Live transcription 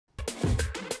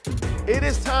It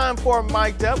is time for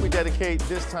Mic'd Up. We dedicate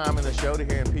this time in the show to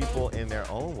hearing people in their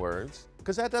own words,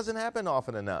 because that doesn't happen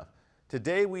often enough.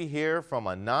 Today we hear from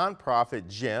a nonprofit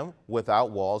gym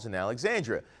without walls in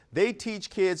Alexandria. They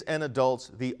teach kids and adults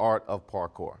the art of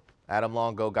parkour. Adam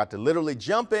Longo got to literally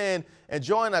jump in and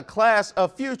join a class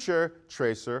of future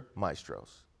tracer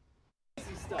maestros.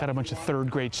 Got a bunch of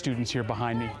third grade students here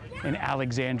behind me in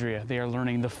Alexandria. They are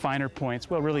learning the finer points,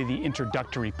 well, really the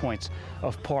introductory points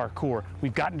of parkour.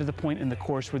 We've gotten to the point in the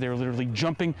course where they're literally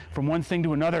jumping from one thing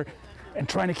to another and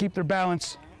trying to keep their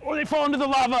balance, or they fall into the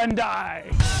lava and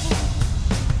die.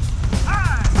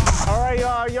 All right,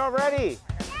 y'all ready?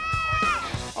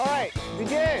 All right,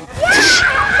 begin.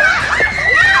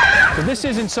 So this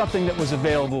isn't something that was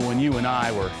available when you and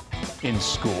I were in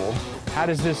school. How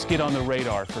does this get on the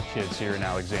radar for kids here in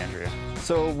Alexandria?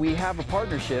 So we have a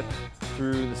partnership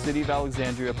through the City of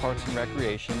Alexandria Parks and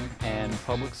Recreation and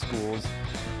public schools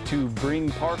to bring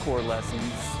parkour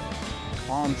lessons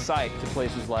on site to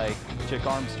places like Chick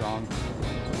Armstrong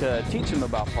to teach them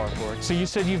about parkour. So you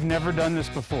said you've never done this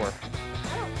before.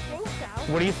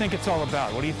 What do you think it's all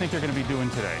about? What do you think they're going to be doing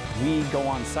today? We go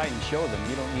on site and show them.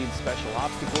 You don't need special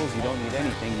obstacles, you don't need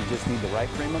anything, you just need the right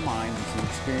frame of mind and some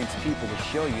experienced people to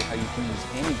show you how you can use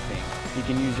anything. You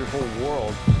can use your whole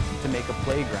world to make a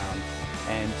playground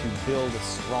and to build a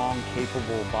strong,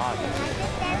 capable body.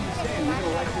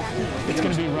 It's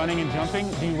going to be running and jumping.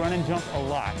 Do you run and jump a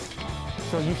lot?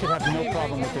 So you should have no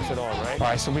problem with this at all, right? All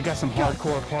right, so we got some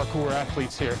hardcore parkour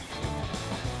athletes here.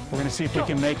 We're going to see if we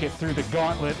can make it through the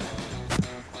gauntlet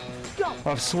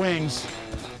of swings.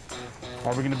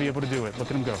 Are we going to be able to do it?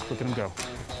 Look at him go. Look at him go.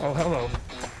 Oh, hello.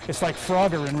 It's like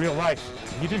Frogger in real life.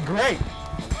 You did great.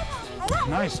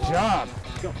 Nice job.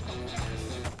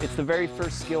 It's the very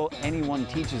first skill anyone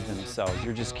teaches themselves.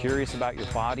 You're just curious about your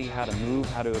body, how to move,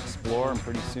 how to explore, and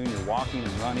pretty soon you're walking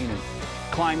and running and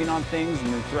climbing on things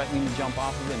and then threatening to jump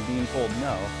off of it and being told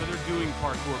no. So they're doing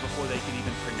parkour before they can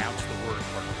even pronounce the word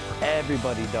parkour.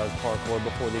 Everybody does parkour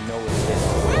before they know what it is.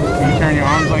 Can you turn your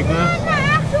arms like this?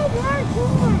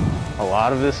 A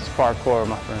lot of this is parkour,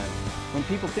 my friend. When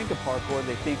people think of parkour,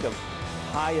 they think of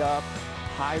high up,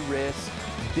 high risk,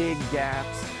 big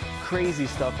gaps, crazy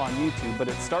stuff on YouTube, but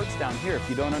it starts down here. If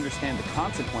you don't understand the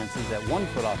consequences at 1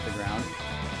 foot off the ground,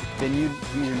 then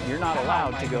you're not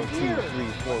allowed to go 2, 3,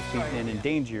 4 feet and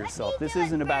endanger yourself. This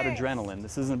isn't about adrenaline.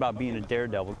 This isn't about being a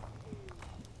daredevil.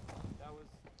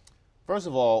 First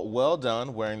of all, well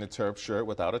done wearing the Terp shirt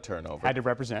without a turnover. Had to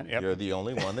represent, yep. You're the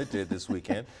only one that did this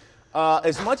weekend.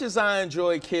 As much as I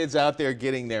enjoy kids out there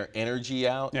getting their energy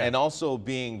out and also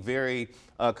being very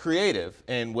creative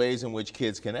in ways in which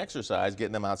kids can exercise,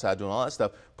 getting them outside doing all that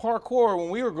stuff, parkour, when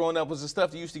we were growing up, was the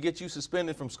stuff that used to get you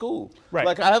suspended from school. Right.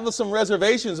 Like, I have some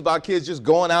reservations about kids just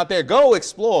going out there, go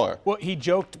explore. Well, he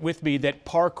joked with me that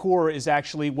parkour is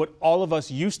actually what all of us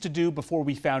used to do before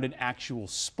we found an actual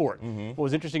sport. What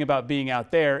was interesting about being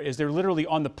out there is they're literally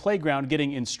on the playground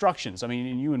getting instructions. I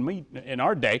mean, you and me, in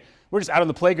our day, we're just out on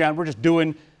the playground, we're just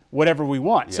doing whatever we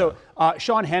want. So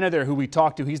Sean Hanna there, who we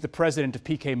talked to, he's the president of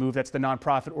PK Move, that's the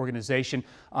nonprofit organization,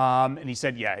 and he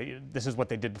said, yeah, this is what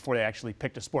they did before they actually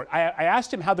picked a sport. I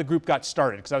asked him how the group got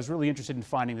started, because I was really interested in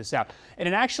finding this out. And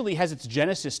it actually has its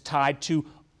genesis tied to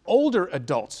older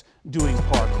adults doing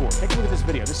parkour. Take a look at this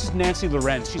video. This is Nancy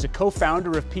Lorenz. She's a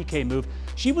co-founder of PK Move.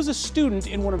 She was a student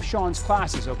in one of Sean's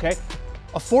classes, okay?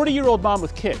 A 40-year-old mom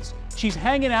with kids. She's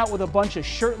hanging out with a bunch of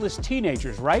shirtless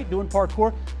teenagers, right, doing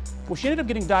parkour? Well, she ended up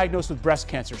getting diagnosed with breast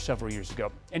cancer several years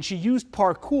ago, and she used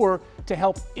parkour to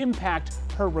help impact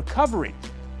her recovery.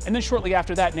 And then shortly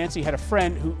after that, Nancy had a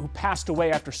friend who passed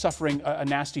away after suffering a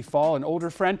nasty fall, an older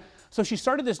friend. So she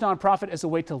started this nonprofit as a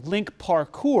way to link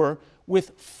parkour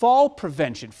with fall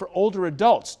prevention for older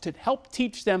adults to help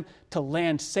teach them to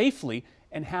land safely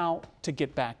and how to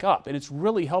get back up. And it's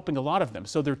really helping a lot of them.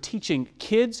 So they're teaching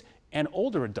kids and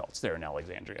older adults there in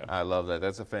Alexandria. I love that.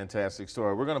 That's a fantastic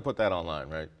story. We're going to put that online,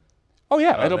 right? Oh,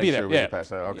 yeah, it'll be sure there. Pass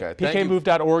that. Okay.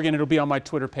 PKMove.org, and it'll be on my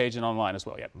Twitter page and online as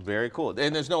well. Yep. Very cool.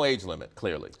 And there's no age limit,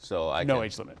 clearly. So I No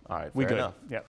age limit. All right, we fair good. enough. Yep.